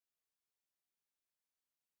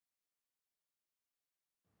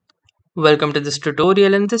Welcome to this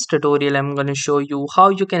tutorial. In this tutorial, I'm going to show you how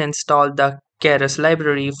you can install the Keras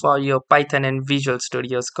library for your Python and Visual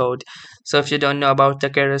Studio's code. So if you don't know about the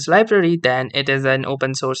Keras library, then it is an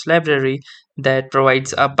open source library that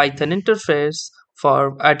provides a Python interface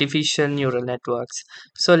for artificial neural networks.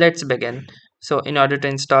 So let's begin. So in order to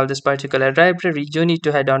install this particular library, you need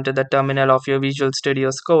to head on to the terminal of your Visual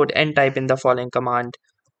Studio's code and type in the following command,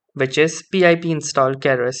 which is pip install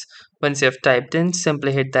Keras. Once you have typed in,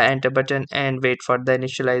 simply hit the enter button and wait for the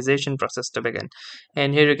initialization process to begin.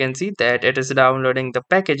 And here you can see that it is downloading the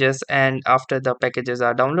packages, and after the packages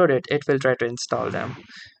are downloaded, it will try to install them.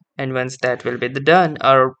 And once that will be done,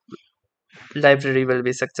 our library will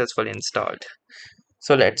be successfully installed.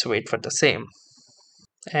 So let's wait for the same.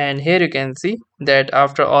 And here you can see that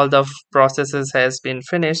after all the processes has been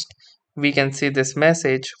finished, we can see this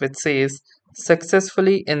message which says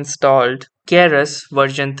successfully installed Keras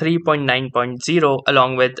version 3.9.0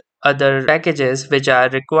 along with other packages which are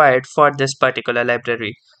required for this particular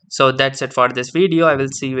library. So that's it for this video. I will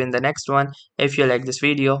see you in the next one. If you like this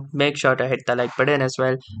video, make sure to hit the like button as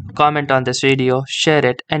well. Comment on this video, share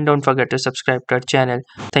it, and don't forget to subscribe to our channel.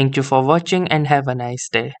 Thank you for watching and have a nice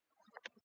day.